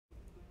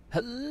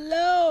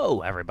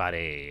Hello,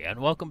 everybody, and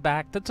welcome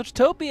back to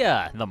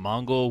Touchtopia, the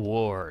Mongol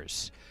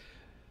Wars.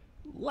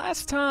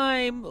 Last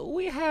time,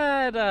 we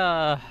had,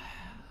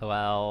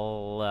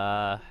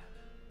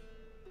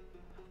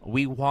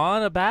 we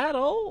won a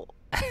battle.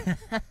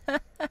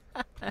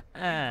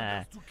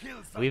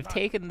 We've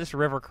taken this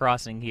river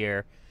crossing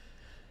here,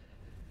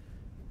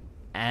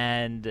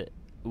 and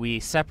we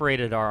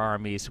separated our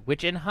armies,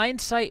 which in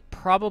hindsight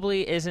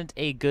probably isn't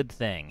a good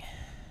thing.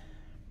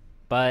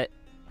 But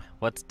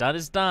what's done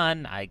is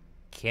done. I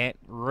can't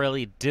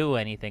really do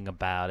anything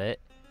about it.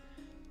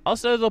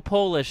 Also, the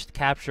Polish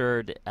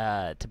captured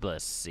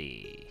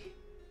Tbilisi.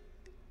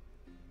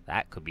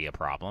 That could be a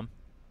problem.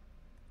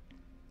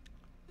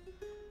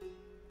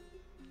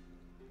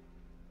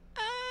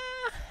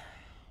 I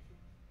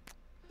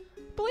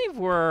believe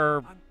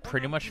we're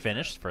pretty much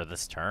finished for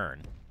this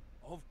turn.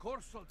 Of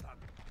course, Sultan.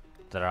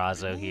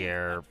 Darazo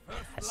here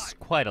has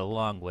quite a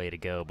long way to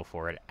go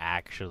before it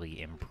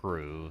actually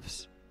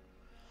improves.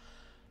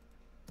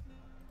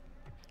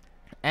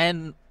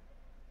 And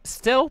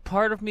still,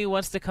 part of me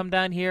wants to come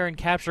down here and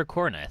capture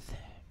Kornith.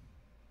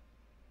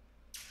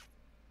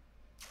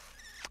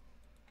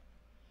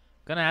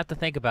 Gonna have to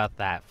think about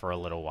that for a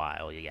little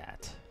while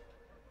yet.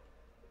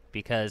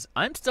 Because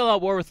I'm still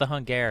at war with the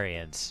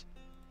Hungarians.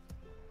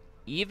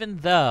 Even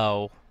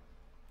though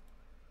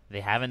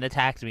they haven't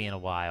attacked me in a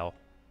while.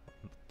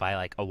 By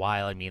like a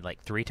while, I mean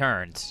like 3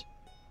 turns.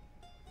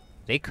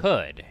 They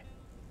could.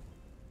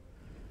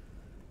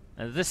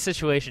 This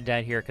situation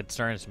down here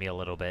concerns me a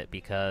little bit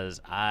because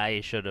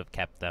I should have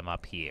kept them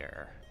up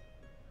here.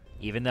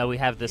 Even though we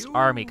have this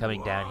army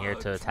coming down here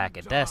to attack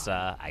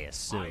Edessa, I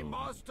assume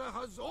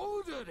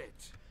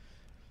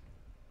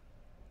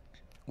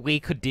we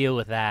could deal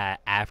with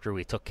that after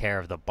we took care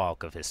of the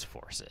bulk of his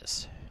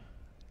forces.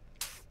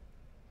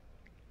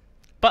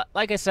 But,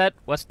 like I said,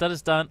 what's done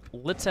is done.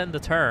 Let's end the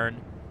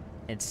turn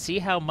and see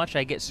how much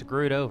I get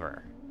screwed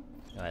over.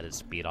 Go ahead and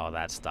speed all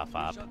that stuff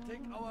up.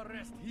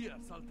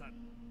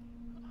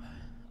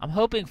 I'm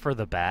hoping for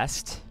the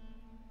best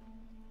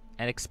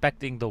and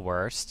expecting the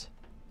worst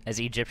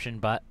as Egypt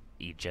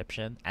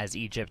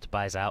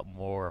buys out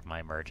more of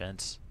my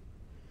merchants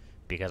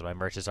because my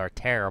merchants are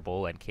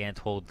terrible and can't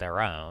hold their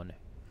own.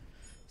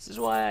 This is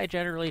why I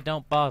generally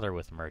don't bother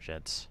with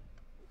merchants.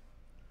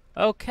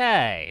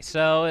 Okay,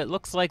 so it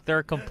looks like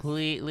they're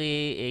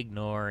completely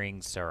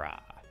ignoring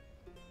Sarah.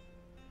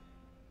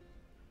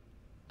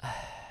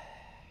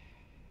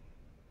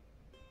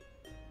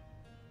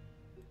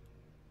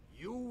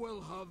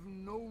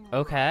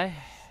 Okay.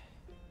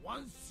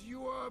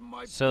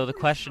 So the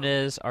question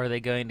is, are they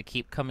going to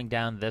keep coming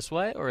down this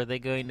way, or are they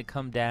going to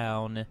come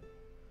down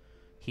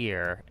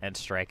here and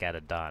strike at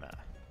Adana?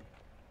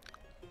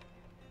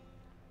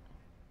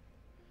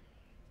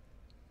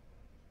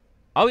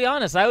 I'll be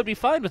honest, I would be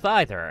fine with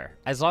either,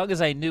 as long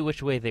as I knew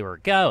which way they were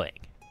going.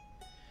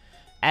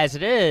 As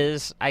it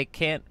is, I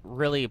can't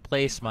really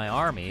place my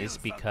armies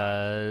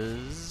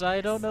because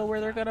I don't know where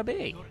they're going to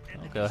be.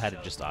 I'll go ahead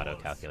and just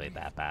auto-calculate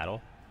that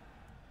battle.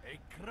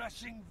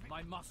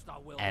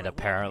 And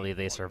apparently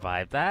they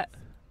survived that.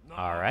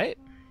 Alright.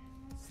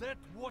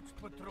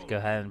 Go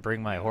ahead and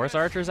bring my horse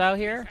archers out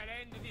here.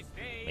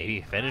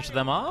 Maybe finish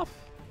them off?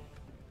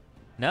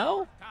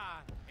 No?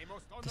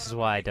 This is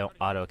why I don't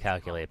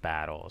auto-calculate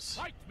battles.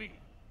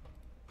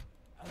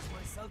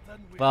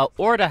 Well,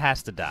 Orda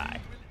has to die.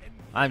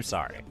 I'm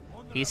sorry.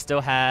 He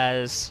still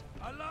has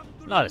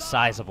not a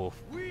sizable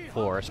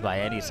force by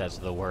any sense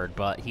of the word,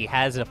 but he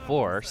has a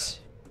force.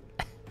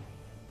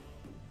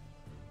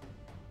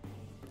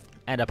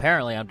 And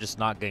apparently I'm just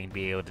not going to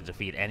be able to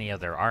defeat any of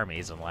their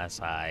armies unless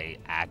I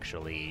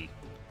actually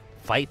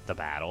fight the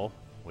battle,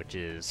 which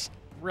is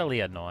really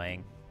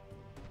annoying.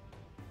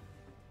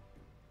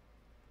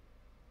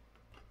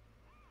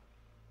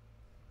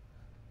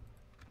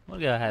 We'll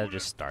go ahead and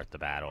just start the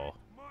battle.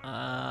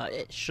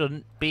 It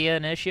shouldn't be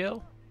an issue.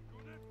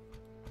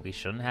 We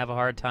shouldn't have a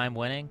hard time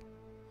winning.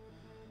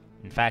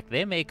 In fact,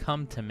 they may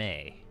come to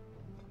me.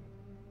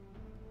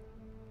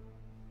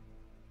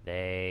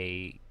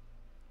 They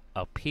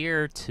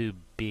appear to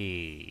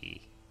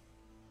be...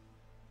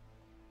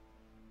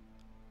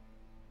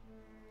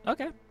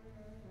 Okay.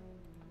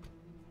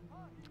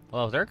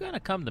 Well, if they're gonna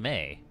come to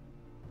me,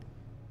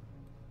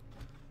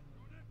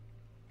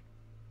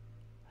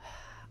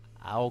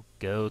 I'll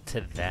go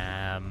to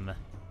them.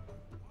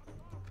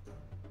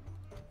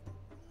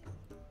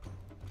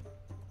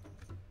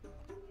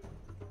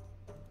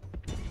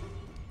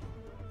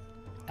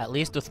 At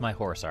least with my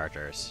horse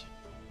archers.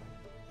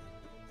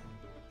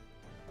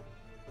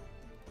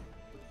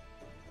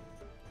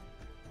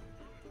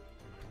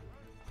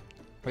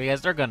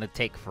 Because they're gonna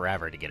take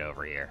forever to get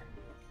over here.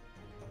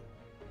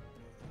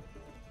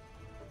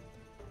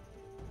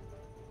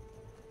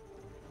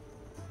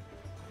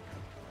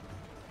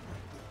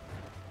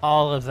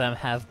 All of them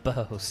have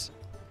bows.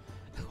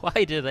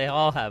 Why do they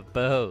all have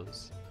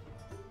bows?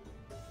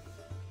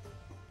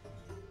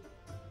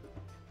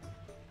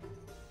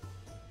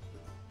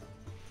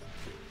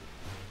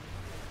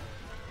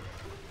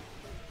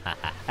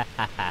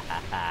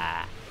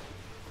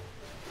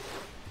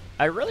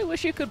 I really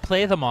wish you could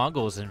play the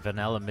Mongols in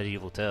Vanilla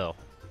Medieval 2.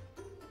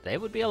 They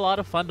would be a lot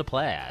of fun to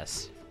play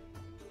as.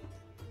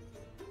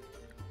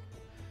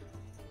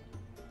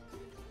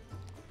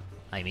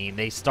 I mean,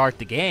 they start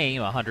the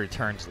game 100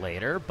 turns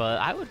later,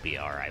 but I would be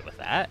alright with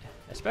that.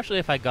 Especially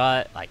if I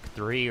got like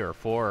 3 or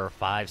 4 or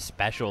 5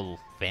 special,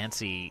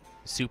 fancy,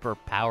 super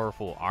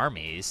powerful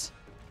armies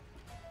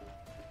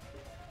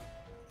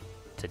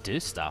to do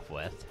stuff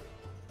with.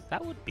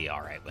 That would be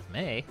alright with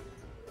me.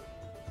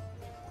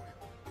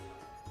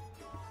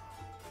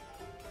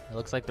 It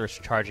looks like they're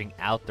charging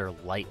out their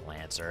light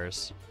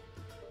lancers.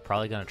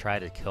 Probably gonna try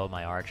to kill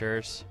my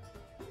archers.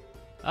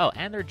 Oh,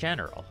 and their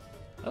general.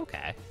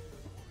 Okay.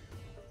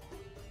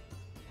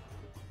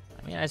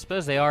 I mean, I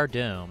suppose they are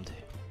doomed.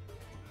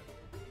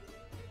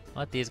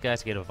 Let these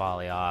guys get a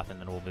volley off, and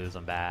then we'll move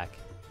them back.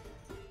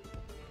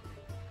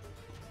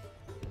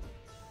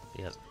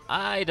 Because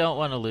I don't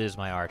want to lose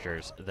my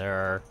archers.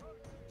 They're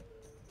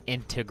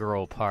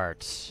integral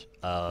parts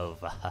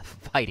of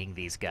fighting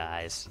these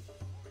guys.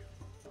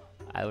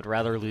 I would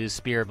rather lose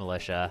spear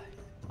militia.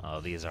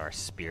 Oh, these are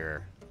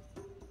spear.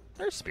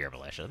 They're spear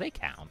militia. They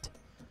count.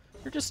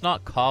 They're just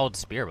not called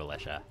spear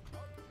militia.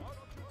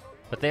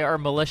 But they are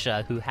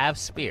militia who have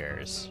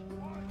spears.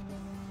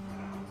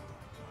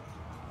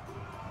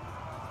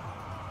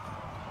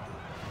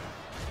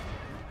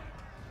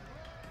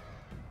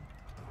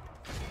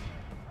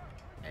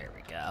 There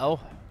we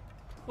go.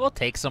 We'll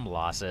take some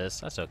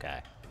losses. That's okay.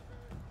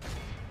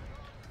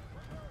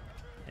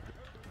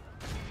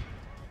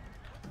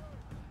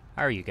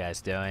 How are you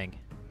guys doing?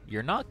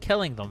 You're not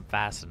killing them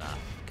fast enough.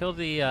 Kill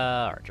the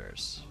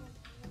archers.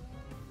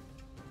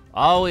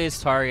 Always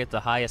target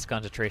the highest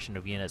concentration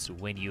of units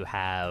when you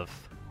have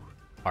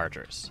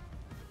archers.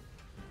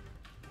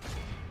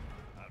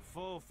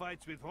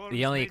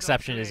 The only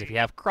exception is if you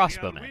have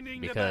crossbowmen,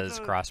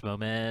 because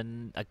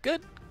crossbowmen, a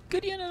good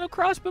unit of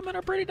crossbowmen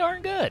are pretty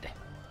darn good.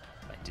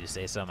 I do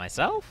say so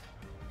myself.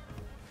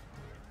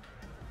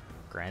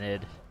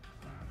 Granted,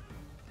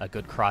 a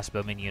good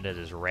crossbowman unit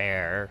is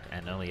rare,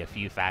 and only a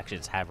few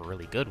factions have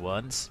really good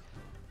ones.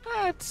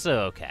 That's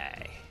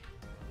okay.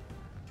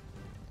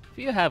 If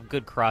you have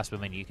good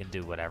crossbowmen, you can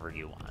do whatever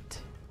you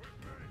want.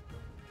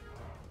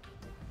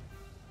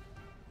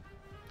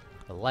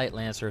 The light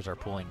lancers are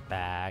pulling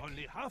back.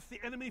 Only half the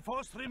enemy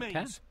force remains.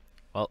 Okay.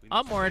 Well,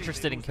 I'm more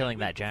interested in killing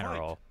that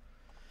general.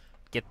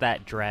 Get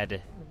that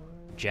dread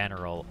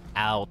general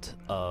out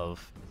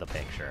of the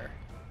picture.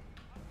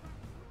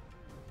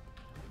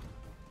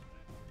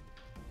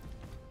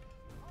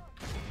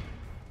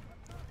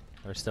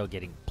 They're still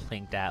getting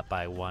plinked at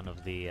by one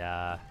of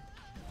the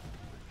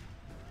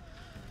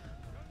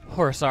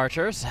horse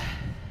archers.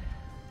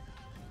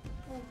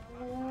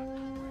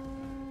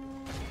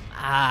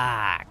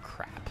 Ah,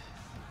 crap.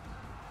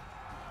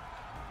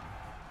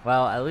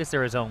 Well, at least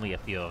there was only a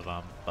few of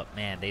them, but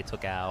man, they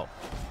took out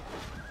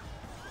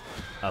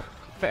a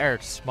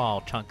fair small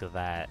chunk of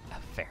that.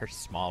 A fair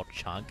small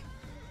chunk?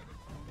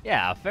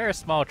 Yeah, a fair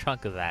small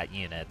chunk of that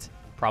unit.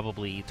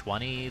 Probably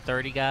 20,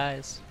 30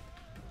 guys.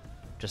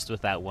 Just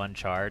with that one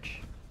charge.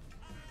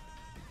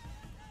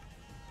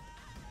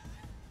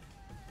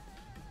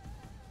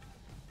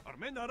 Our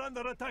men are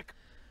under attack.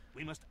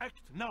 We must act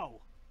now.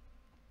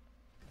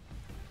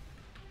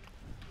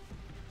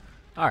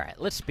 Alright,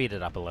 let's speed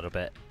it up a little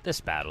bit.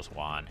 This battle's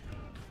won.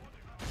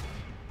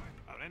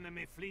 Our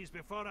enemy flees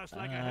before us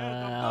like a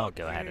herd of I'll dogs.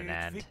 go ahead and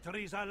end.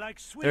 Victories are like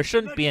sweet There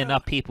shouldn't be nectar.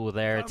 enough people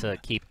there to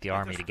keep the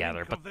army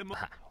together, but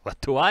what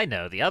do I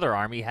know? The other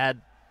army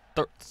had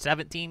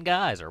 17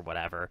 guys or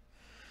whatever.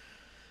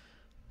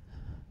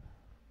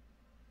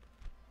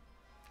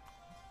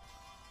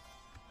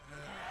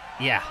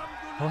 Yeah,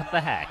 what the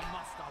heck?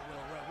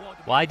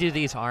 Why do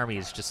these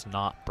armies just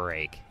not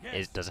break?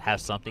 Does it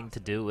have something to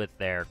do with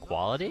their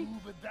quality?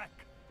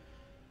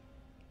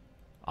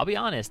 I'll be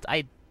honest,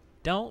 I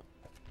don't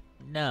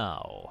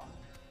know.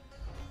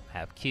 I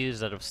have queues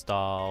that have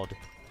stalled.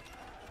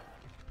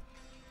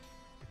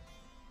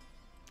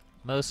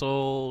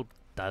 Mosul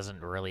doesn't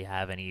really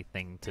have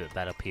anything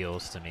that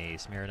appeals to me.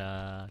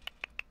 Smyrna.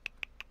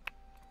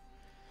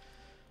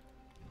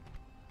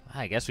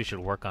 I guess we should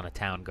work on a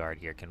town guard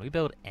here. Can we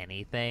build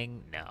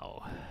anything?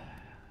 No.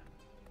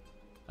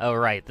 Oh,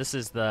 right. This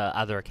is the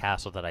other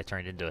castle that I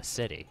turned into a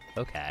city.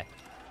 Okay.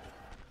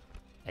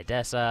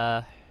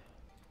 Edessa.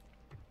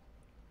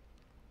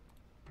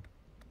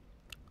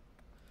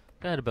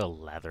 Gotta build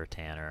a leather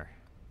tanner.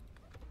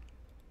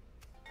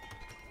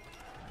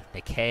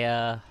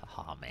 Nicaea.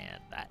 Oh, man.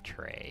 That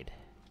trade.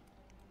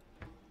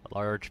 A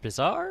large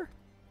bazaar?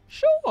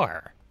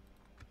 Sure.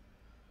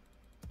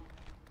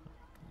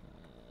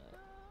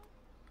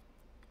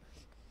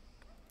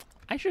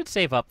 I should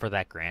save up for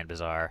that Grand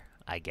Bazaar,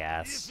 I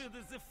guess.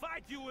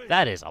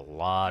 That is a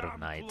lot of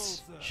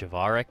knights.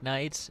 Chivalric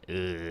knights?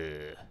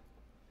 Ugh.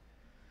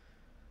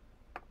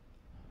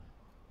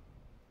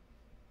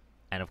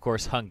 And of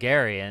course,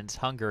 Hungarians.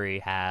 Hungary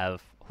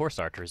have horse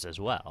archers as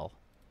well.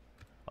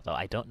 Although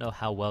I don't know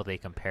how well they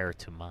compare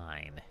to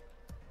mine.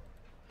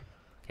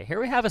 Okay, here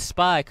we have a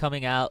spy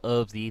coming out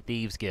of the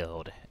Thieves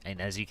Guild.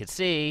 And as you can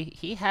see,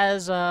 he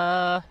has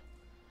a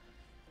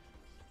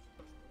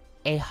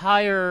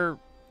higher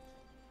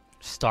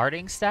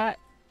starting stat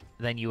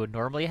than you would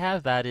normally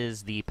have. That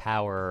is the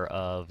power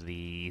of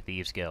the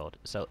Thieves Guild.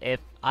 So if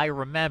I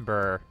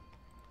remember,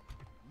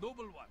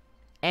 Noble one.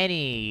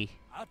 any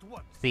At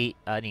once.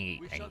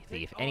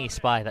 any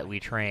spy that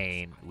we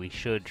train, we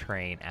should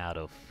train out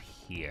of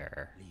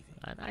here.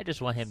 And I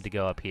just want him to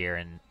go up here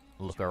and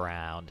look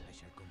around.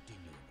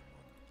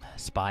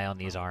 Spy on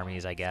these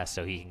armies, I guess,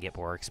 so he can get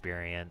more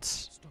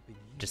experience.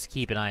 Just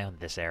keep an eye on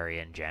this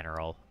area in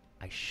general.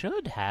 I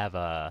should have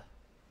a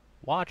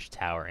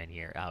watchtower in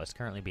here. Oh, it's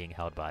currently being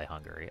held by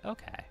Hungary.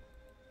 Okay.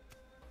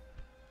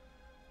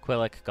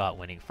 Quillic got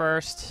winning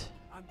first,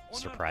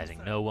 surprising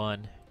no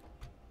one.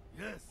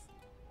 Yes.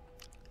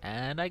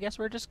 And I guess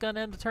we're just gonna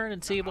end the turn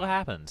and see what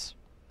happens.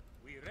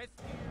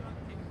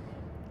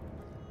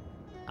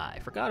 I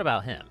forgot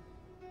about him,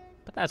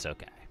 but that's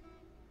okay.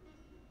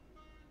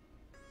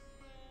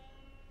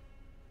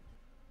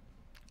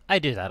 I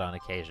do that on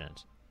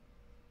occasions.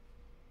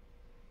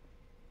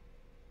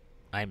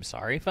 I'm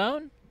sorry,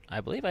 phone?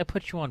 I believe I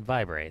put you on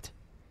vibrate.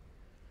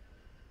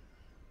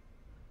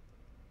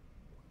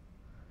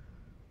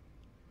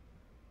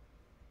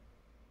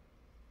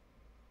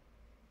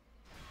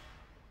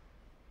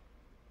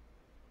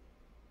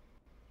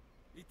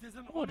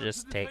 We'll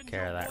just take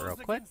care of that real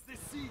quick.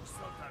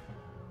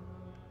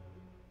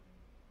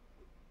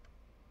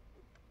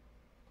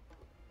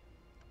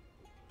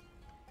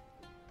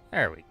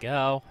 There we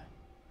go.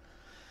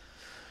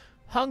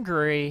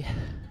 Hungary.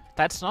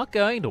 That's not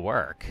going to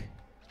work.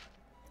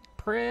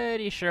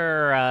 Pretty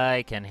sure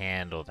I can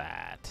handle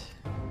that.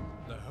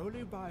 The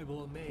Holy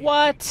Bible may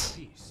What?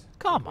 peace,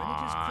 Come but when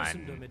it is on.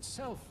 Christendom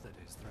itself that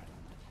is threatened,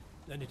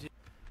 then it is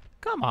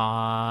Come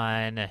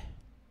on.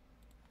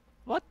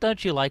 What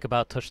don't you like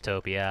about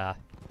Tushtopia?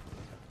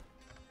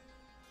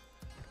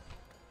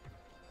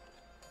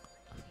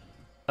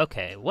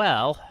 Okay,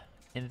 well,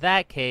 in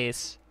that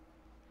case,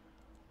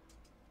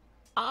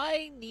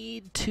 I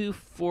need to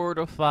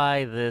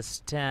fortify this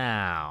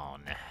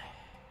town.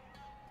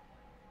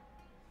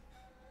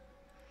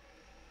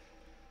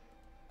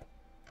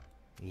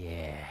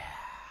 Yeah.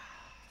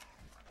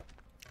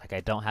 Like, I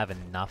don't have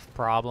enough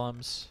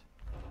problems.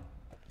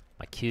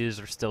 My queues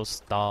are still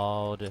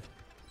stalled.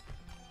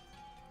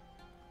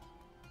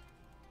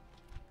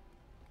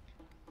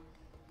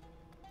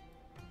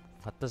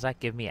 What does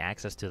that give me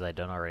access to that I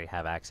don't already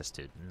have access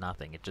to?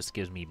 Nothing. It just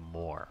gives me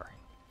more.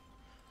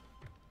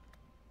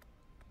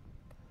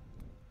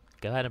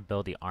 Go ahead and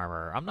build the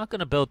armor. I'm not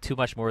going to build too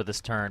much more this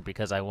turn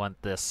because I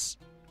want this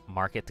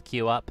market to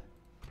queue up.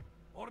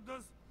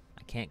 Orders.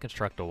 I can't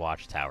construct a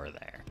watchtower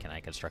there. Can I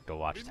construct a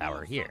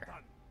watchtower here?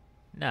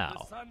 No.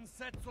 The sun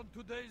sets on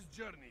today's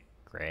journey.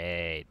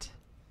 Great.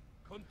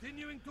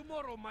 Continuing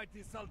tomorrow,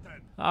 mighty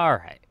Sultan.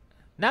 Alright.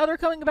 Now they're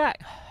coming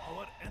back.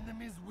 Our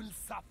enemies will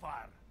suffer.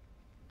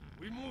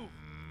 We move.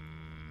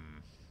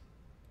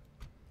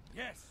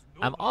 Yes.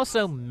 I'm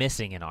also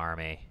missing an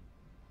army.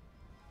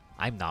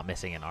 I'm not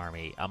missing an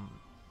army.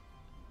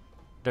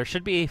 There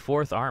should be a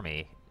fourth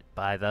army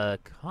by the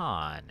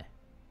Khan.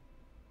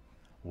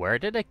 Where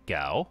did it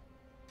go?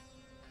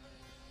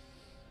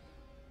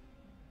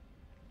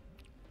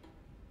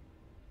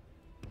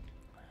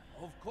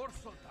 Of course,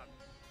 Sultan.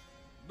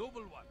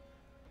 Noble one.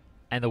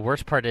 And the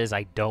worst part is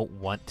I don't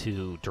want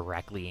to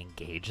directly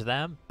engage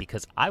them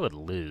because I would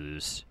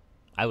lose.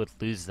 I would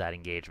lose that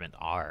engagement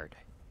hard.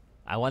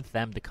 I want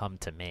them to come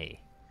to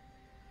me.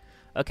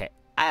 Okay,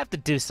 I have to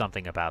do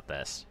something about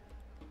this.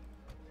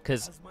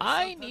 Because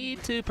I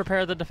need to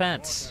prepare the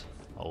defense.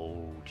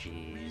 Oh,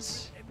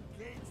 jeez.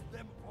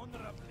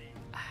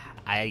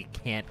 I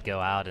can't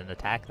go out and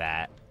attack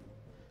that.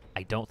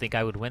 I don't think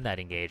I would win that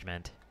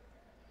engagement.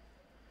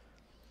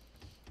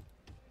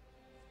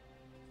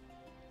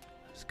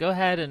 Let's go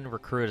ahead and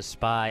recruit a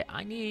spy.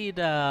 I need,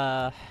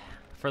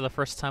 for the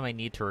first time, I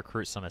need to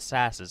recruit some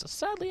assassins.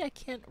 Sadly, I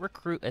can't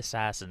recruit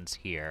assassins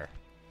here.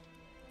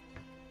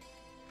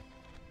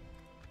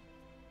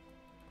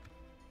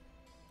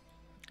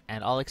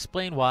 And I'll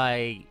explain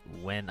why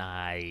when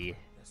I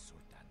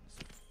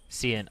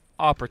see an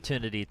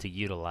opportunity to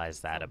utilize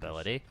that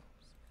ability.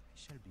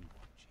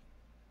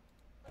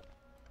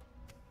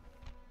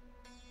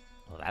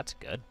 Well, that's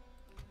good.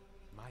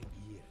 my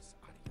ears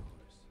are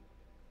yours.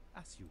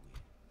 As you will.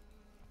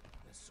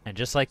 And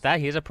just like that,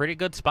 he's a pretty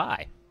good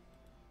spy.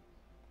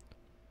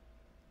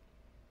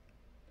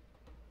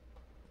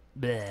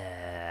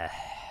 Bleh.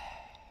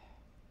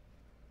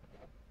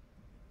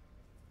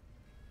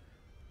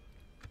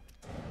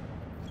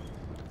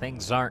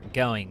 Things aren't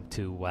going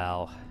too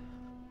well.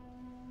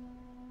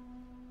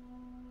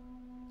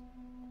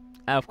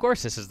 Now, of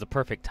course, this is the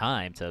perfect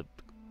time to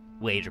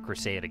wage a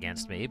crusade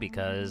against me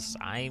because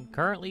I'm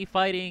currently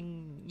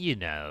fighting, you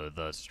know,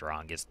 the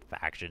strongest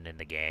faction in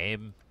the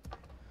game.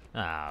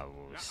 Oh,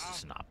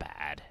 it's not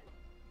bad.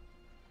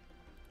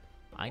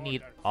 I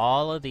need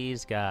all of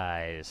these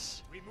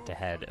guys to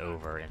head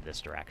over in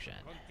this direction.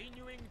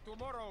 Continuing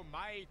tomorrow,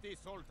 mighty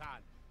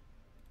Sultan.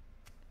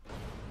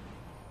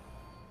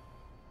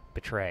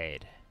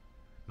 Betrayed.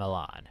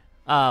 Milan.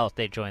 Oh,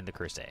 they joined the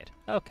crusade.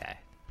 Okay.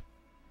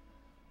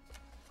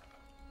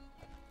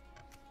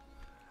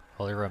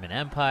 Holy Roman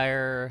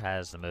Empire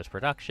has the most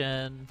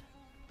production.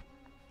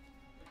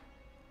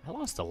 I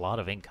lost a lot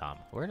of income.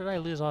 Where did I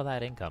lose all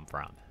that income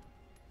from?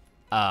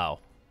 Oh,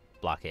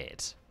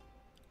 blockades.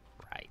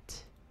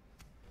 Right.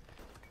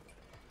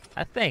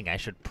 A thing I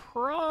should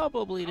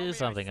probably do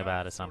something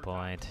about at some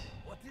point.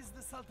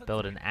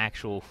 Build an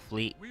actual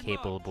fleet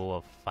capable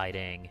of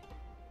fighting.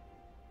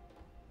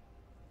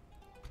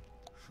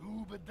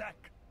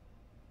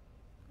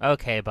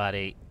 Okay,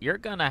 buddy. You're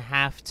gonna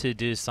have to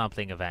do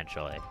something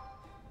eventually.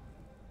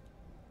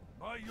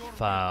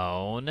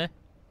 Phone.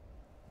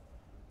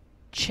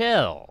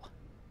 Chill.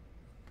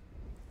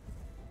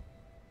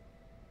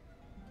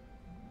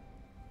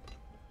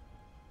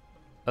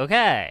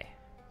 Okay.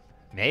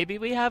 Maybe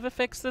we have it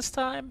fixed this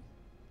time?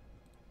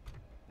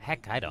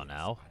 Heck, I don't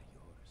know.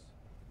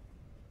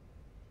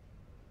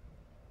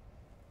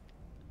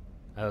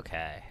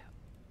 Okay.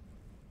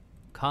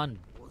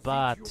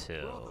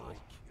 Konbatu.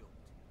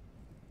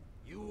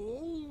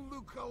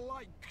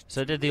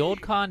 So did the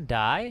old Khan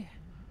die?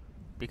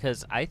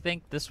 Because I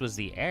think this was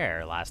the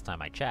heir last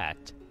time I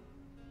checked.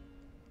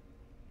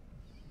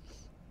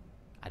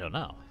 I don't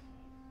know.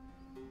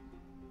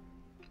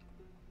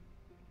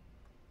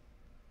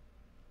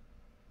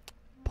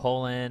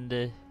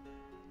 Poland.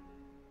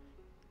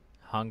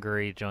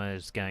 Hungary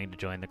is going to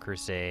join the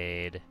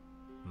crusade.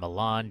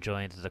 Milan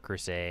joins the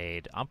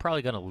crusade. I'm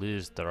probably going to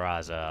lose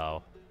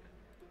Durazzo.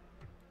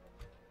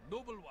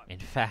 In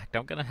fact,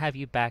 I'm going to have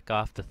you back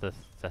off the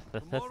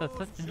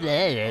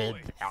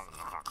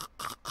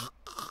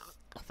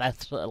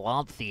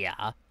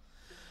Thessalanthia.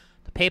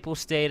 The Papal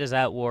State is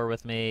at war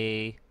with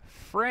me.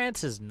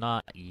 France is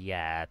not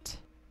yet.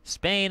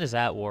 Spain is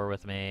at war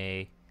with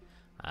me.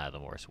 The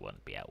Moors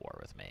wouldn't be at war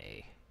with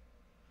me.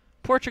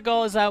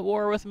 Portugal is at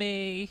war with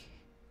me.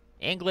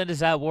 England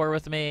is at war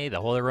with me.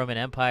 The Holy Roman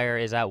Empire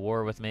is at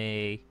war with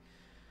me.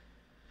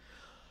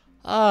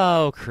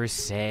 Oh,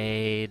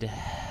 crusade.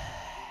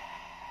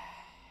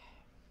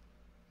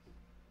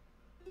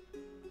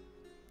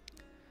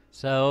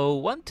 So,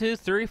 1, 2,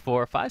 3,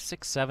 4, 5,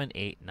 6, 7,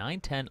 8, 9,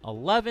 10,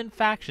 11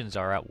 factions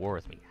are at war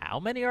with me. How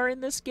many are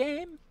in this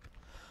game?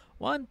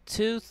 1,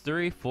 2,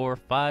 3, 4,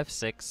 5,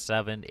 6,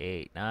 7,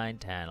 8, 9,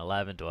 10,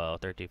 11,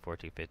 12, 13,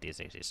 14, 15,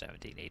 16,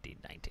 17, 18,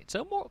 19.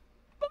 So more...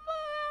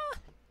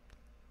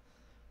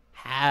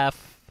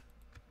 half.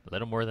 A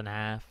little more than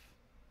half.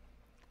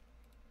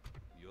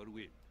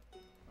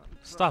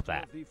 Stop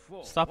that.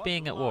 Stop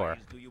being at war.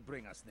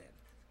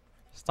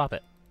 Stop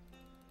it.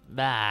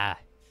 Bah.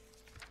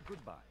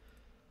 Goodbye.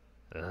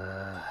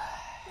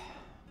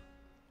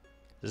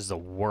 This is the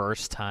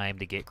worst time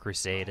to get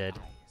crusaded.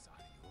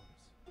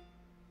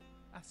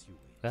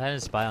 Go ahead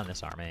and spy on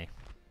this army.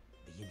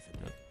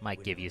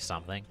 Might give you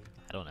something.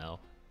 I don't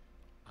know.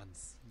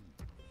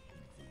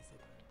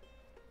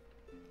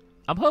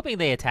 I'm hoping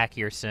they attack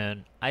here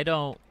soon. I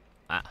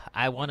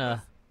want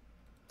to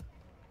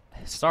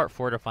start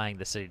fortifying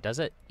the city. Does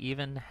it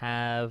even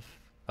have...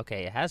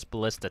 Okay, it has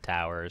ballista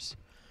towers.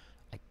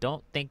 I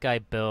don't think I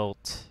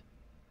built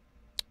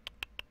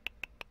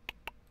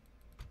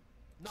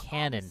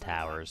cannon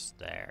towers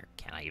there.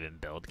 Can I even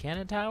build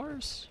cannon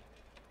towers?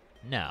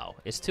 No,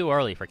 it's too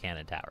early for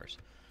cannon towers.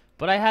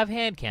 But I have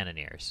hand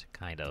cannoneers,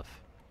 kind of.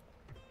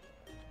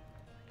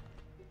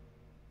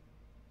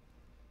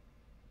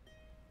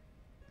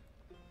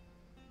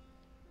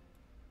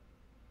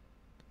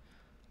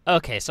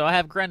 Okay, so I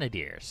have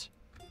grenadiers.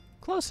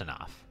 Close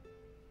enough.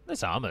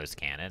 That's almost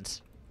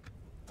cannons.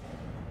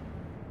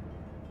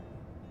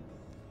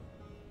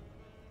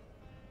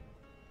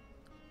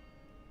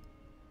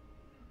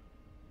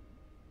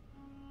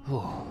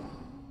 Whew.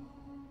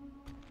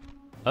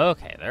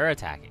 Okay, they're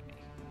attacking me.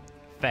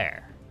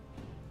 Fair.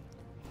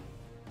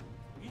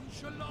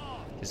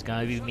 It's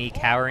gonna be me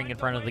cowering in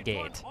front of the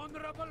gate.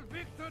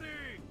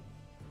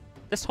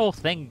 This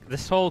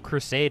whole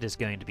crusade is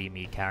going to be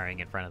me cowering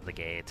in front of the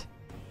gate.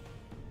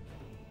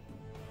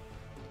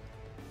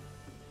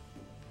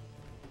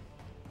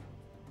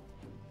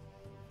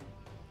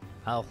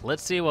 Well,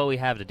 let's see what we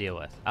have to deal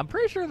with. I'm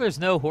pretty sure there's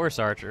no horse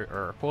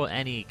archer or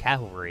any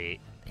cavalry.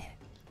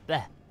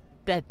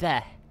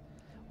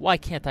 Why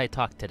can't I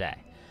talk today?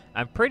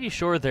 I'm pretty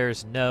sure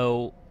there's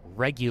no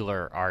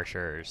regular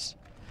archers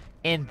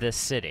in this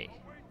city.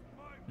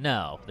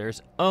 No,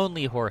 there's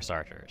only horse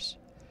archers.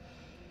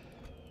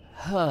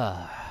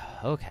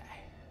 Okay.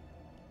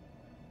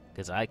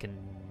 Because I can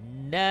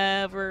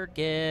never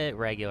get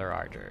regular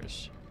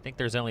archers. I think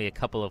there's only a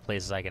couple of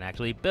places I can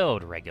actually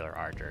build regular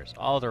archers.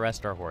 All the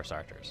rest are horse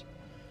archers.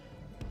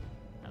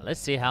 Now let's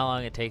see how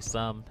long it takes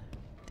them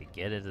to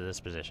get into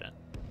this position.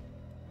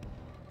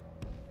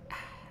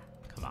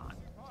 Come on.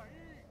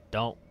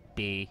 Don't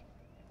be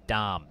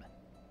dumb.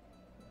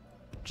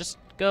 Just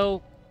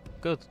go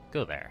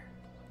there.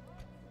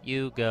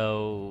 You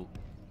go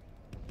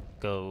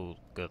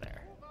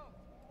there.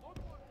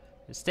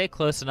 Stay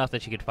close enough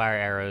that you can fire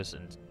arrows,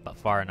 but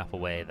far enough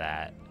away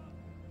that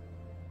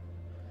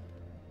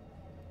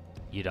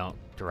you don't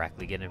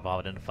directly get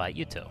involved in a fight,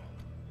 you too.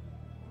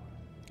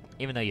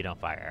 Even though you don't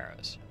fire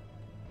arrows.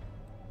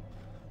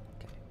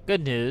 Okay.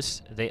 Good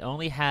news, they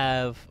only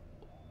have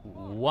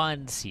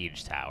one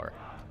siege tower.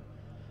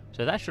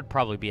 So that should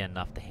probably be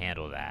enough to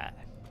handle that.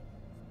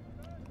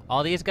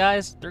 All these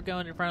guys, they're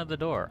going in front of the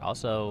door.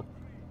 Also,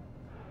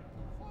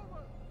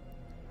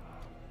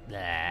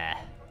 nah.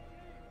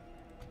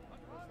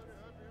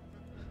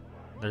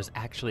 There's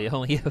actually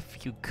only a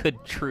few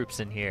good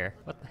troops in here.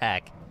 What the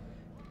heck?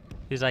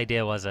 Whose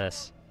idea was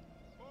this?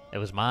 It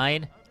was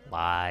mine?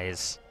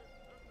 Lies.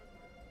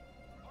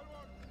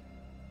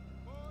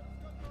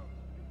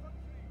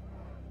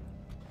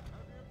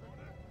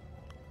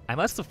 I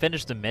must have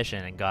finished the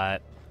mission and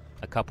got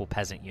a couple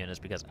peasant units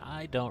because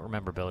I don't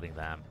remember building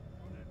them.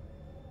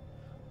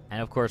 And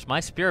of course,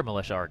 my spear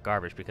militia are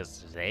garbage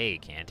because they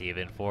can't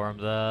even form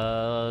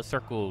the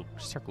circle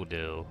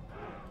do.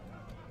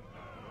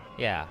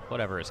 Yeah,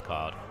 whatever it's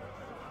called.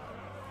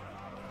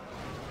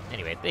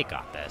 Anyway, they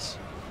got this.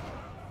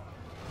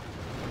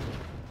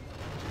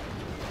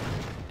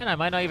 And I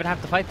might not even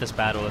have to fight this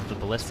battle if the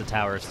ballista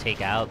towers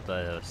take out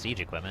the siege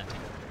equipment.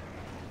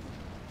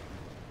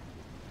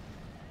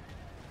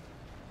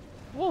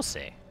 We'll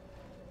see.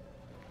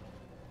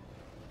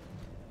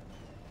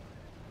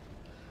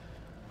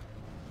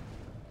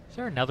 Is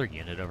there another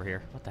unit over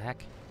here? What the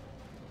heck?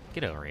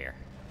 Get over here.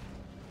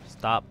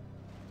 Stop.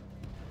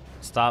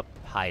 Stop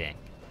hiding.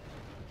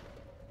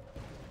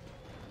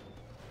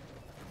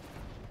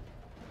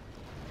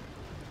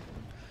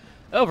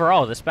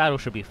 Overall, this battle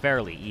should be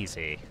fairly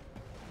easy.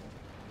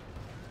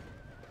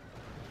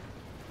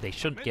 They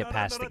shouldn't get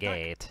past the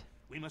gate.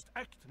 We must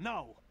act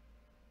now.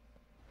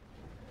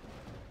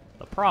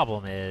 The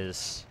problem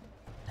is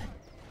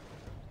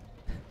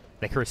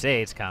the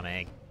Crusade's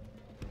coming,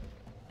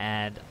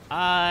 and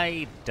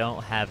I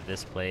don't have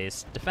this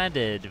place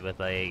defended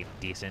with a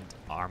decent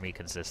army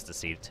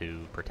consistency to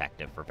protect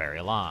it for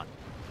very long.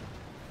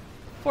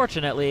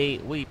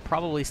 Fortunately, we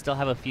probably still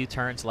have a few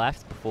turns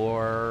left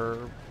before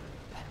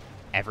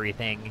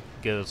everything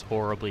goes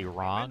horribly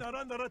wrong. Men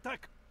are under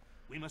attack.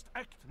 We must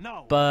act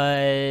now.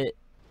 But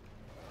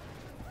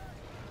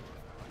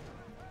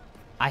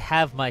I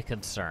have my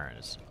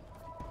concerns.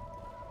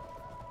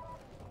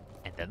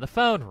 And then the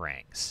phone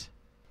rings.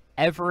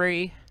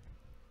 Every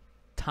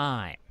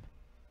time.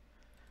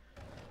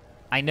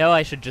 I know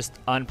I should just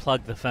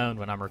unplug the phone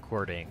when I'm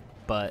recording,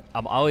 but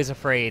I'm always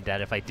afraid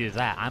that if I do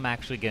that, I'm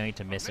actually going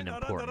to miss an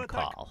important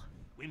call.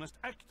 We must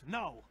act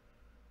now.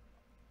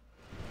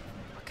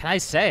 What can I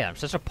say? I'm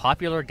such a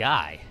popular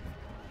guy.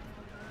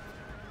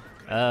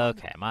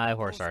 Okay, my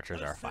horse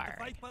archers are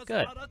firing.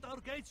 Good.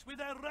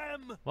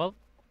 Well,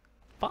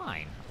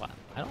 fine. Well,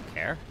 I don't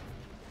care.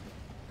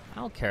 I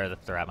don't care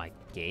that they're at my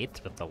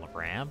gates with the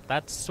ram.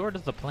 That's sort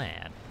of the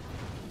plan.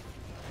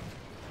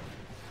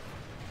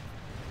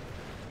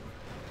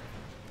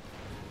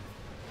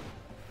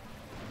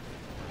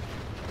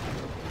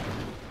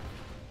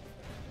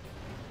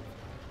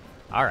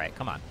 Alright,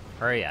 come on.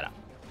 Hurry it up.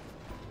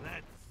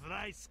 That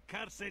thrice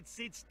cursed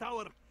siege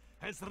tower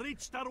has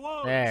reached our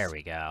walls. There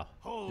we go.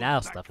 Hold Now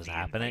back stuff is the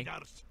happening.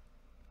 invaders.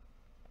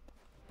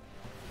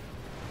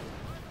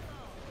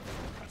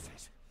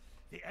 Curses.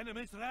 The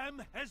enemy's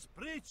ram has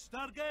breached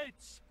our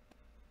gates.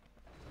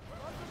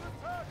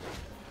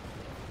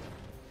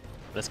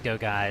 Let's go,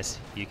 guys.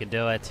 You can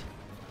do it.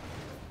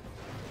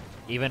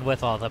 Even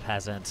with all the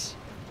peasants.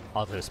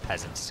 All those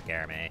peasants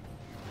scare me.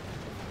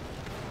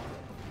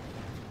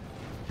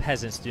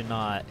 Peasants do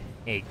not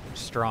a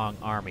strong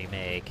army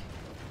make.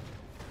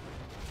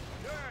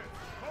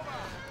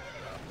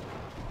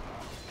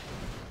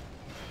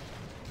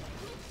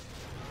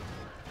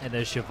 And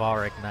those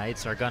chivalric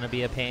knights are gonna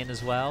be a pain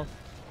as well.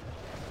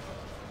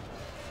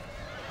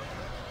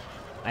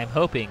 I'm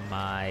hoping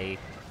my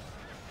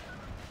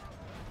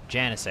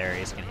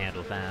Janissaries can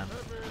handle them.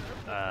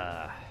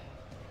 Our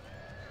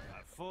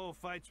foe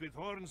fights with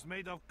horns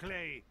made of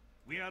clay.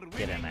 We are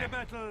Get in winning there. the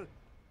battle.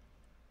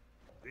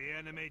 The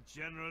enemy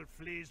general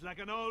flees like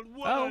an old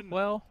Oh, woman.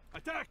 well,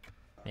 Attack!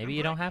 maybe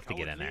you don't have to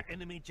get in there. The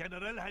enemy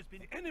general has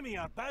been. Enemy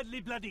are badly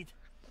bloodied.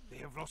 They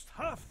have lost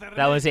half their.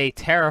 That was a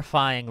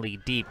terrifyingly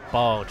deep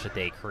bulge that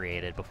they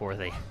created before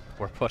they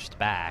were pushed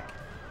back.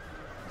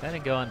 Go ahead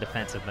and go on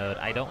defensive mode.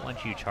 I don't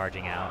want you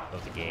charging out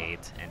of the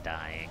gate and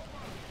dying.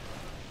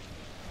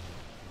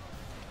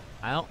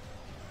 I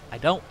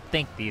don't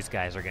think these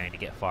guys are going to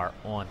get far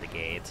on the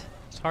gate.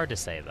 It's hard to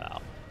say though.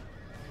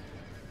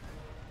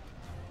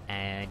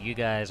 And you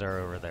guys are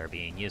over there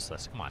being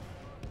useless. Come on.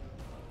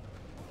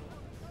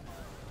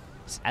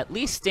 At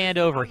least stand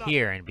over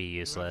here and be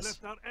useless.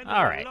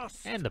 Alright,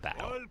 end the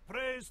battle. All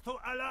praise to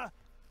Allah.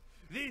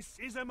 This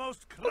is a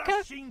most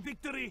crushing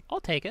victory. I'll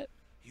take it.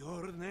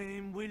 Your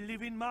name will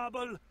live in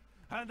marble,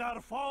 and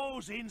our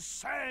foes in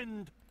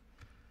sand.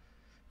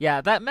 Yeah,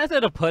 that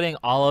method of putting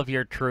all of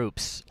your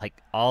troops, like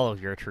all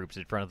of your troops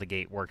in front of the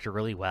gate worked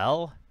really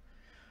well.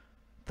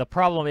 The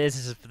problem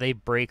is if they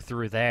break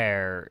through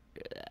there,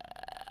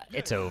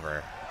 it's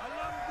over.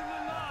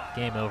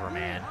 Game over,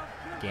 man.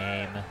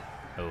 Game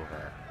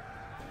over.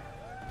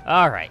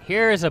 Alright,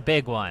 here's a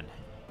big one.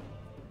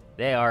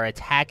 They are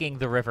attacking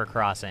the river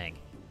crossing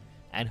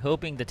and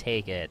hoping to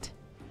take it.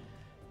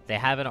 They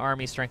have an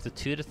army strength of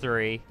 2 to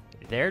 3.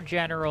 Their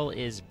general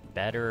is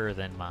better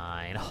than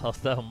mine,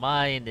 although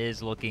mine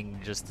is looking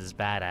just as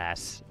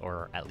badass,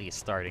 or at least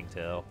starting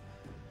to.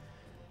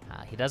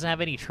 He doesn't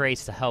have any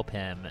traits to help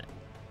him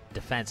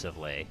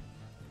defensively.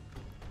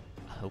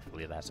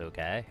 Hopefully that's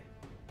okay.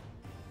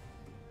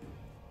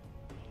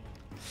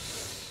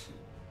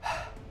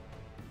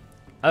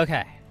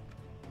 Okay.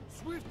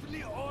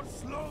 Swiftly or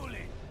slowly.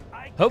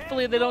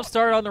 Hopefully they don't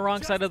start on the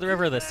wrong side of the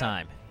river this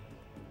time.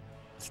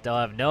 Still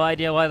have no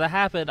idea why that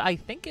happened. I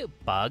think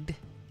it bugged.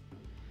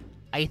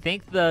 I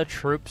think the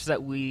troops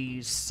that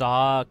we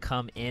saw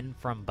come in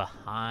from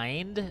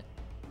behind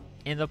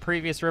in the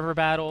previous river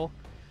battle,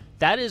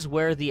 that is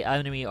where the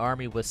enemy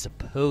army was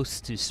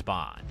supposed to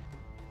spawn.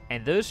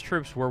 And those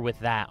troops were with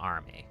that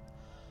army.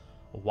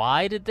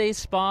 Why did they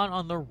spawn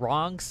on the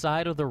wrong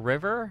side of the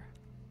river?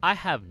 I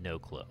have no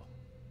clue.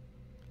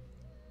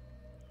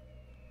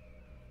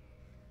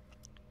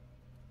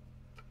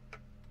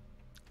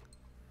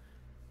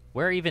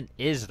 Where even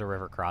is the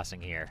river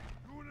crossing here?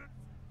 Units,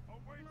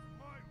 await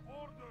my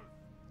orders.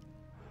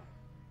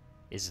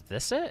 Is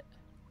this it?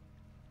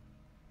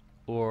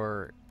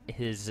 Or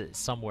is it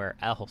somewhere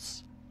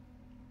else?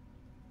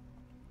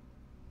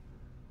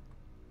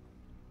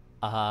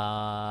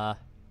 I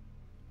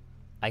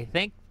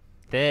think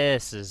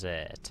this is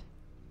it.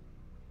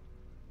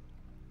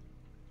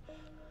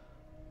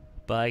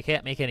 But I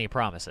can't make any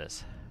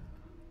promises.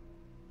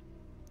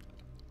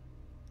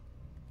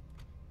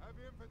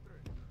 Heavy infantry.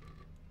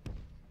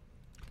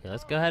 Okay,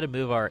 let's go ahead and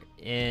move our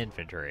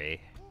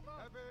infantry,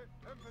 Heavy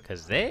infantry.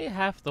 because they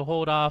have to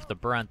hold off the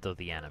brunt of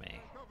the enemy.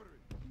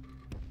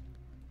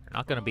 They're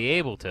not going to be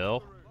able to.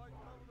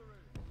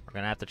 We're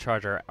going to have to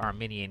charge our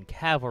Armenian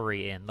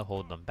cavalry in to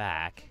hold them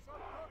back.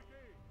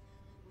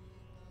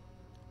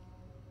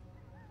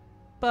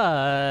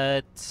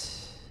 But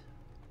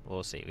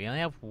we'll see. We only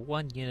have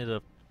 1 unit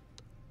of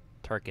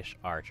Turkish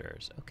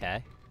archers.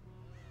 Okay.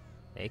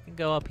 They can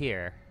go up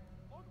here.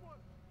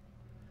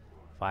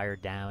 Fire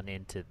down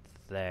into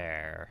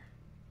there.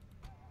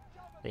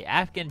 The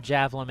Afghan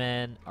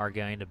javelin are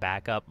going to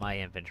back up my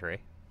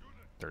infantry.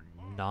 They're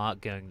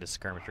not going to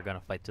skirmish. They're going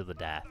to fight to the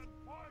death.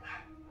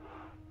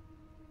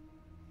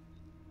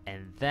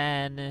 And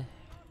then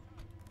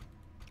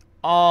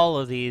all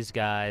of these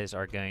guys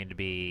are going to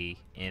be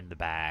in the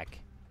back,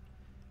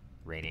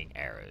 raining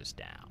arrows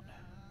down.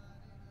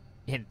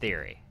 In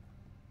theory.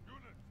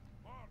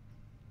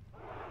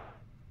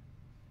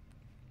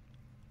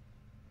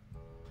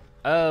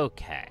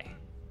 Okay.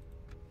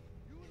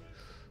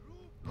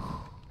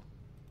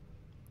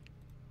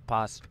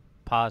 Pause,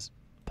 pause,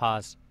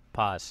 pause,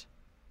 pause.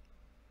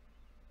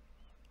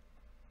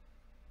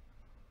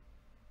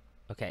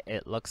 Okay,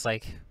 it looks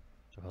like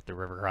the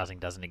river crossing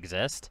doesn't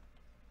exist.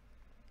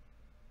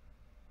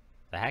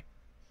 The heck?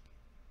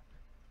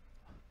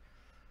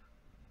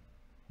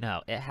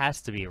 No, it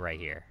has to be right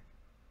here.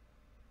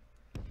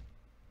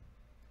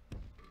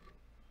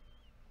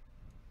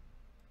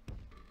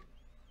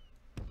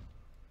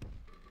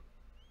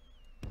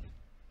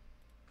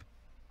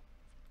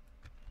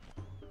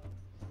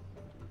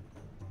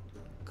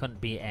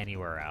 Couldn't be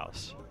anywhere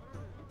else.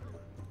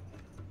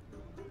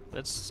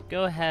 Let's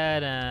go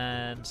ahead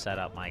and set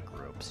up my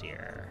groups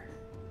here.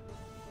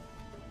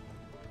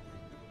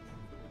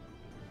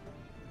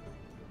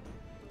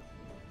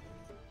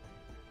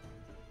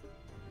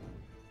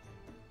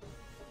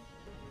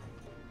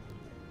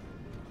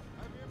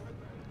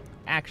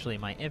 Actually,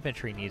 my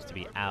infantry needs to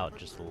be out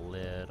just a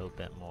little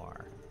bit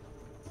more.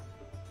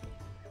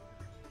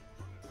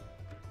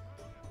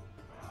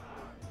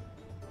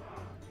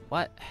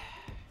 What?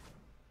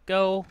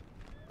 Go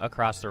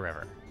across the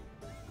river.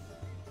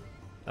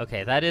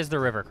 Okay, that is the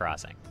river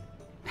crossing.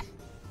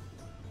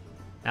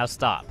 Now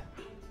stop.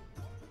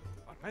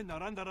 Our men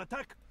are under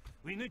attack.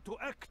 We need to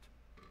act.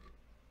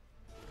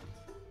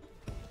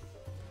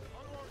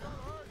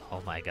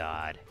 Oh my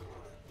god.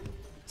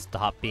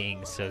 Stop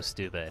being so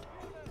stupid.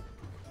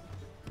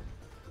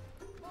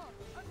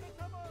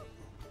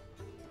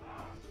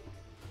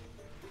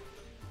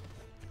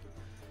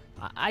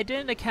 I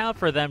didn't account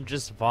for them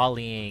just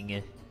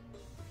volleying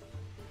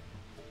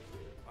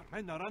Our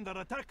men are under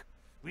attack.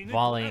 We need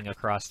volleying to act.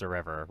 across the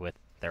river with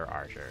their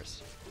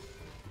archers.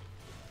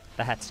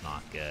 That's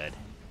not good.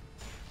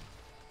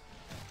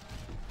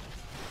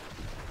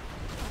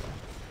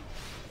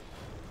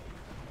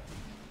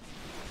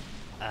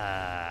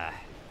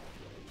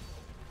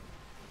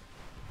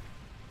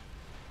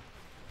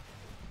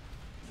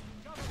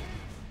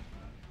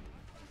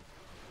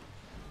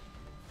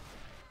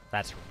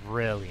 That's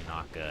really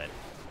not good.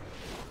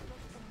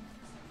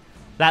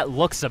 That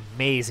looks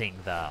amazing,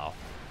 though.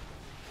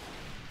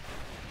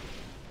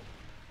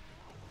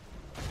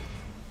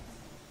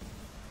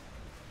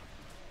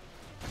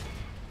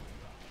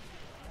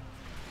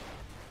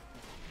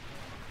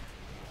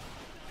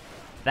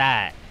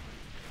 That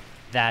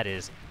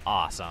is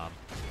awesome.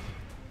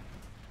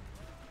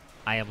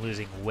 I am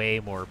losing way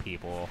more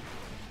people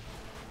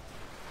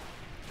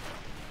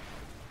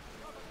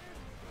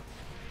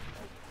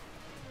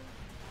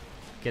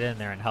Get in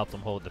there and help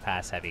them hold the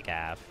pass, heavy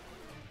cav.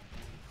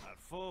 Our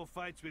foe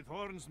fights with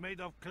horns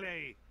made of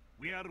clay.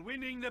 We are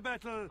winning the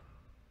battle.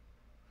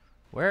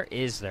 Where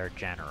is their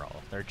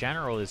general? Their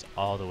general is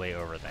all the way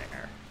over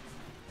there.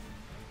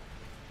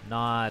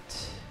 Not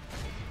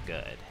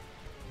good.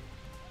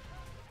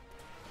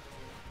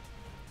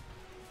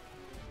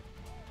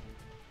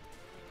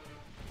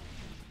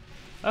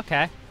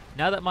 Okay.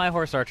 Now that my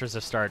horse archers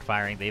have started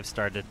firing, they've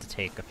started to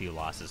take a few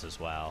losses as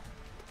well.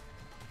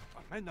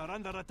 Our men are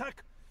under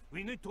attack.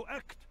 We need to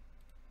act.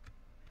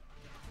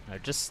 No,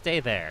 just stay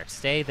there.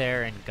 Stay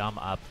there and gum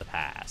up the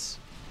pass.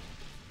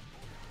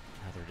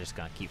 Now they're just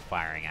gonna keep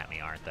firing at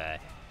me, aren't they?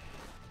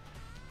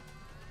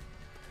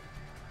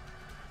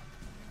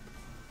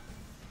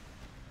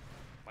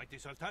 Mighty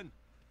Sultan,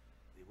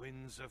 the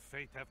winds of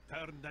fate have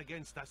turned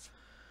against us.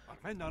 Our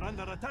men are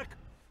under attack.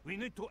 We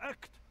need to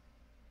act.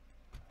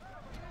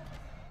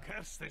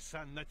 Curse the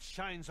sun that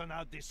shines on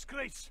our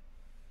disgrace.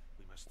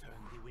 We must turn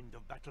the wind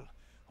of battle,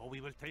 or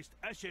we will taste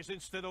ashes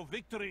instead of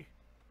victory.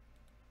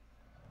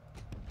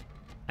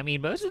 I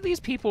mean, most of these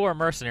people are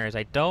mercenaries.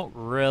 I don't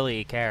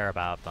really care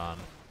about them.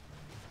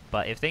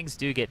 But if things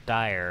do get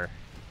dire,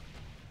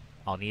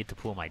 I'll need to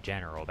pull my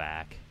general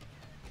back.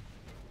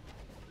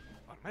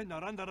 Our men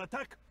are under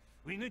attack.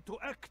 We need to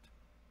act.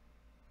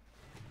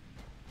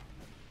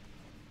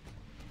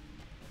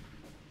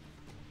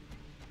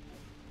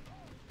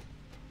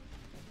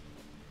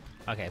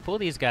 Okay, pull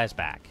these guys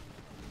back.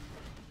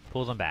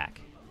 Pull them back.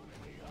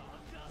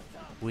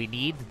 We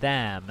need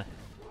them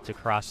to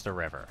cross the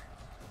river.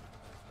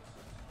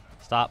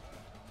 Stop.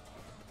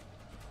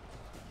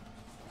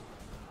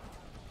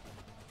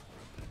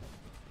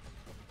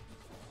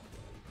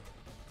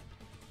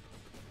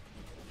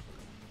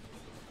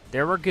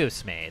 There were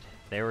goofs made.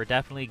 There were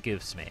definitely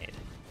goofs made.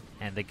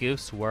 And the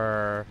goofs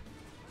were...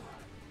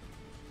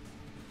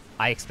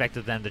 I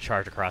expected them to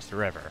charge across the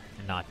river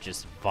and not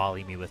just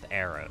volley me with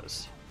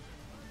arrows.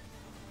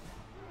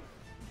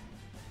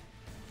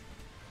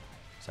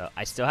 So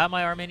I still have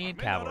my Armenian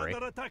cavalry.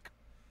 Under attack.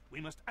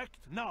 We must act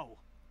now.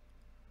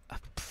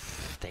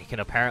 They can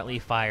apparently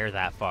fire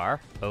that far.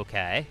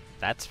 Okay,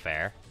 that's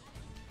fair.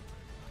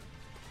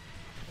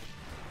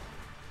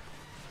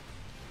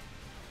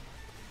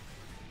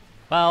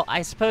 Well,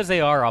 I suppose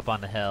they are up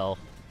on the hill.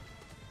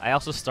 I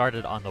also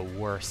started on the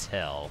worst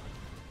hill.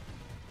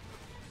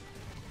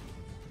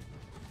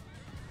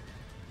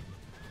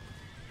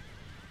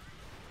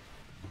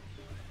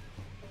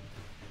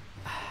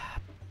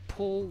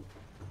 Pull...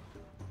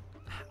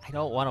 I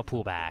don't want to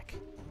pull back.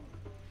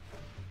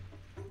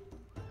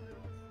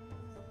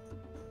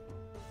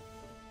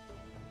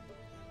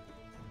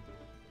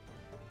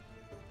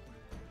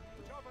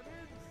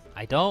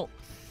 I don't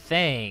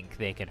think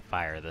they can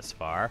fire this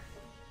far.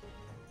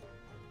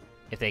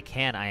 If they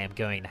can, I am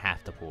going to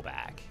have to pull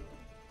back.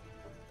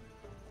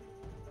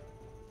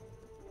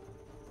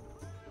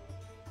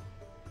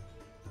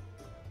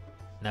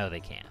 No, they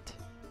can't.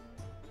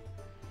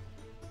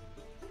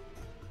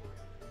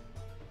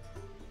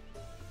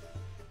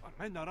 Our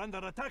men are under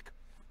attack.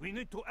 We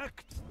need to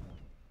act.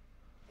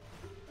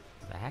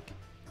 Back?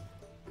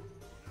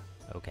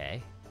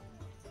 Okay.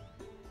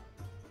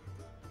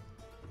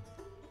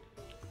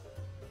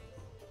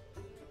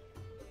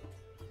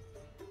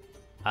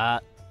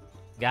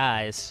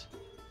 Guys.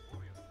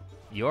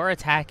 You're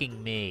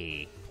attacking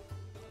me.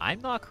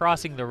 I'm not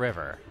crossing the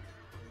river.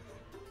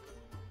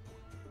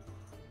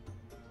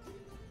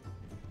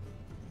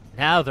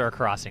 Now they're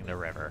crossing the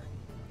river.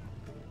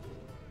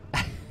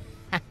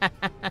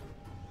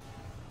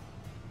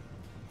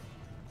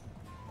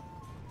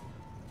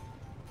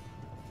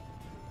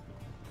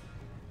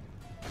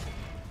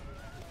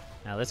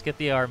 Now let's get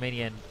the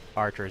Armenian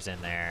archers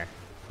in there.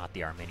 Not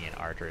the Armenian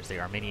archers, the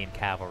Armenian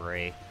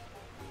cavalry.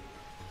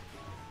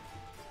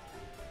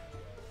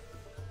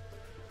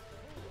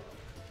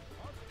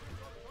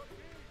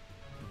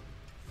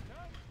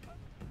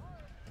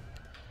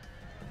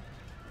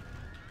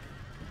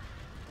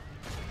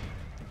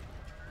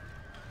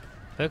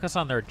 Focus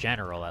on their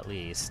general, at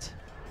least.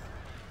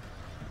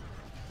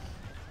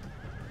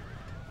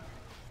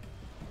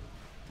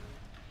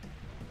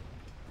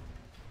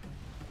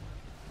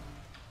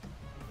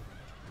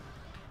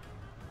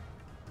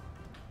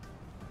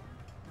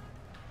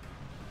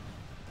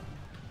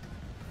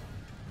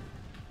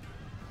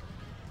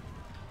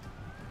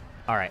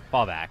 Alright,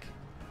 fall back.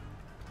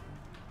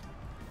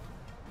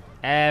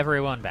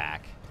 Everyone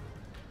back.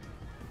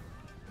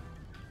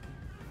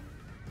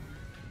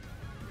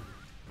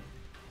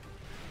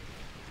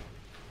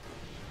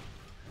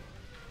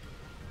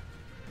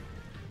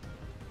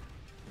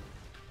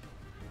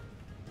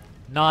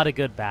 Not a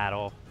good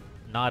battle.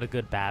 Not a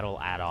good battle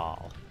at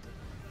all.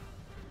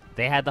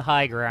 They had the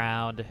high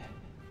ground.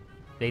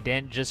 They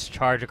didn't just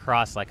charge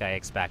across like I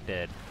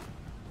expected.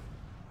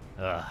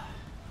 Ugh.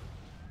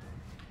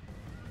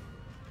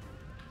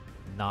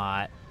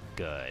 Not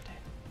good.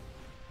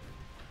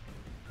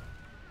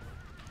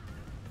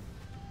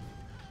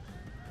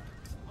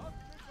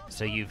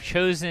 So you've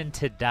chosen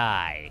to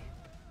die.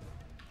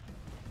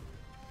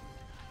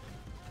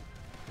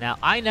 Now,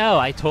 I know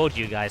I told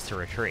you guys to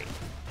retreat.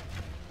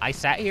 I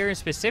sat here and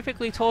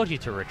specifically told you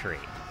to retreat.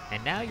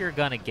 And now you're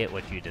gonna get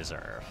what you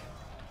deserve.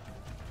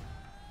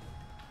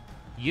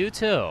 You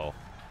too.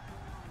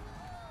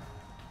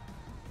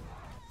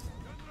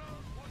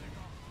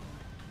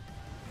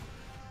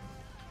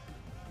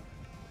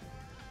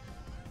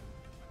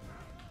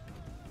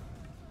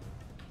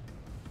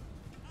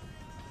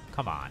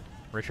 Come on,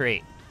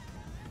 retreat.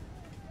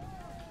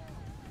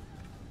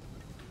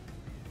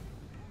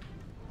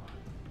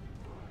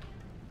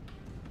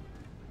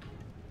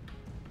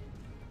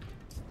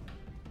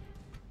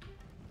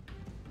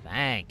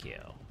 Thank you.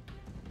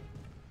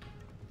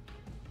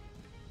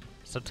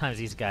 Sometimes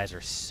these guys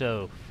are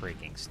so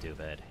freaking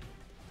stupid.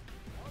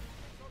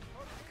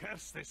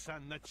 Curse the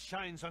sun that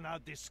shines on our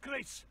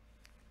disgrace.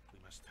 We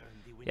must turn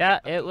the wind Yeah,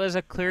 of battle. it was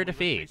a clear We will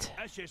face defeat.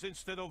 ashes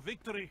instead of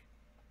victory.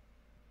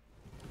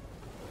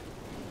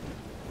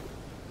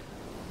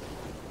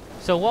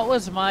 So what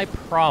was my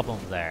problem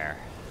there?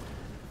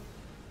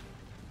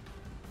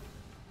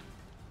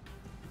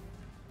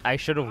 I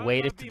should have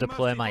waited to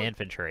deploy my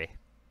infantry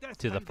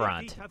to the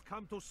front.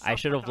 I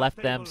should have left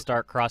them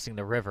start crossing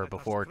the river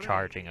before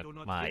charging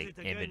my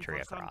infantry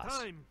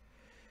across.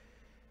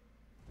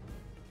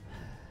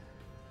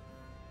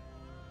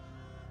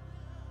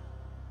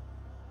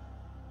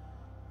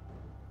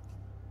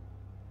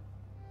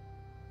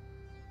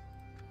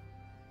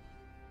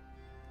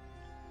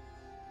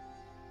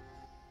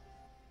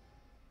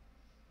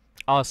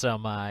 Also,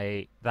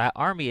 that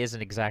army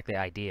isn't exactly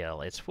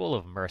ideal. It's full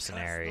of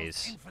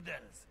mercenaries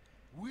Infidels.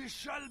 We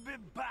shall be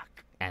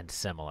back. and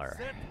similar.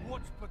 Set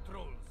watch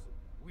patrols.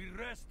 We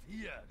rest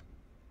here.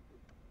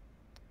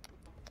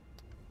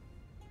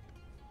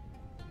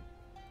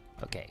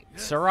 Okay,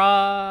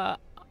 Sarah,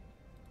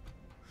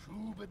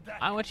 Shubadak.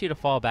 I want you to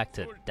fall back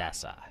to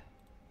Dessa.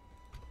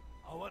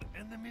 Our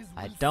enemies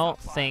I will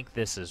don't suffer. think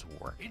this is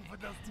working.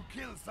 Infidels to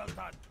kill,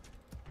 Sultan.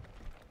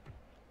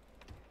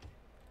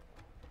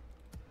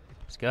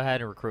 Let's go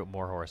ahead and recruit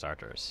more horse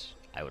archers.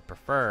 I would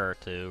prefer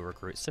to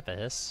recruit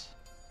Siphahis.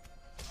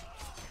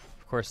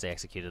 Of course, they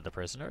executed the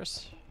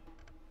prisoners.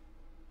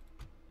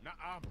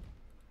 Na'am.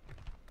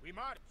 We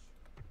march.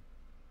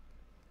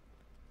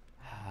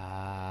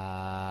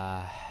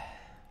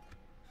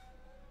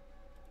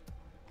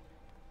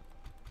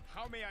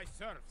 How may I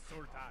serve,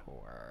 Sultan?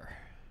 Or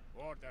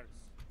Orders.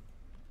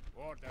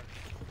 Orders.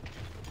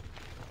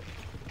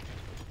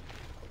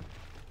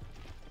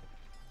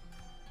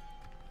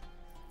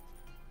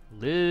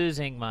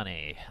 losing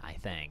money, I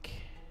think.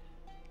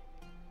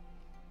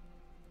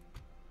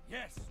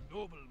 Yes,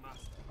 noble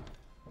master.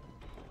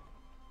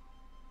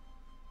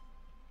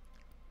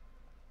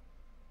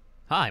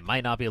 I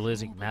might not be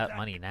losing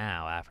money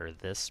now after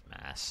this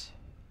mess.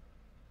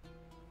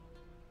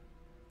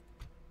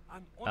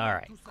 An honor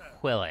Alright, to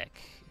serve. Quillic.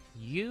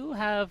 You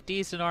have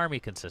decent army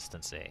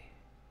consistency.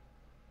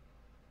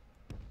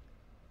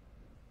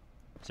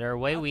 Is there a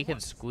way we can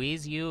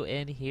squeeze you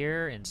in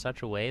here in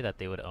such a way that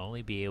they would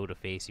only be able to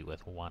face you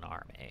with one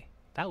army?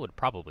 That would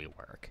probably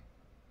work.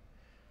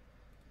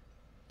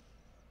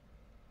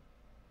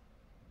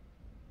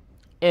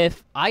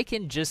 If I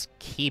can just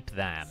keep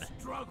them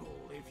Struggle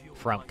if you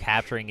from want.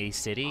 capturing a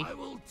city I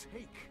will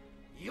take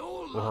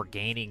your or land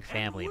gaining and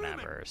family women,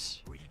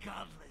 members,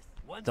 regardless.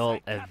 Once they'll I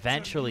capture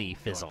eventually you,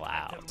 fizzle your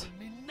matter out. will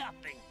mean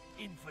nothing,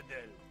 infidel.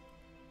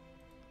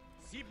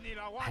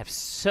 I have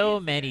so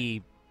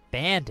many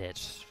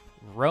bandits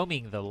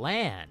roaming the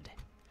land,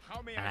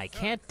 and I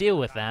can't deal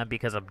with them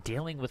because I'm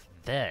dealing with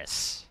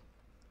this.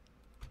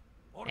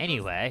 Orders,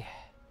 Anyway,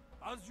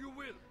 as you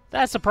will.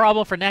 that's a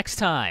problem for next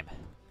time.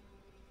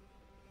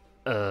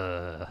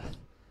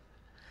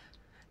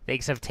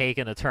 Things have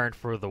taken a turn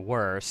for the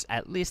worse,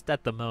 at least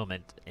at the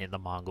moment in the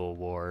Mongol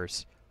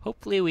Wars.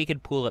 Hopefully we can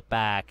pull it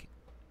back.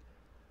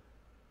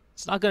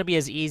 It's not going to be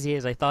as easy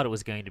as I thought it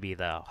was going to be,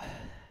 though.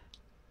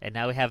 And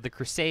now we have the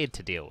Crusade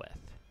to deal with.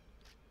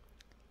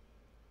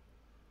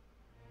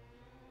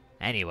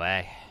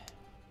 Anyway,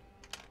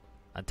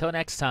 until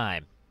next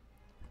time,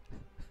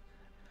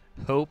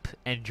 hope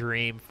and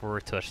dream for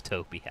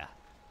Tushtopia.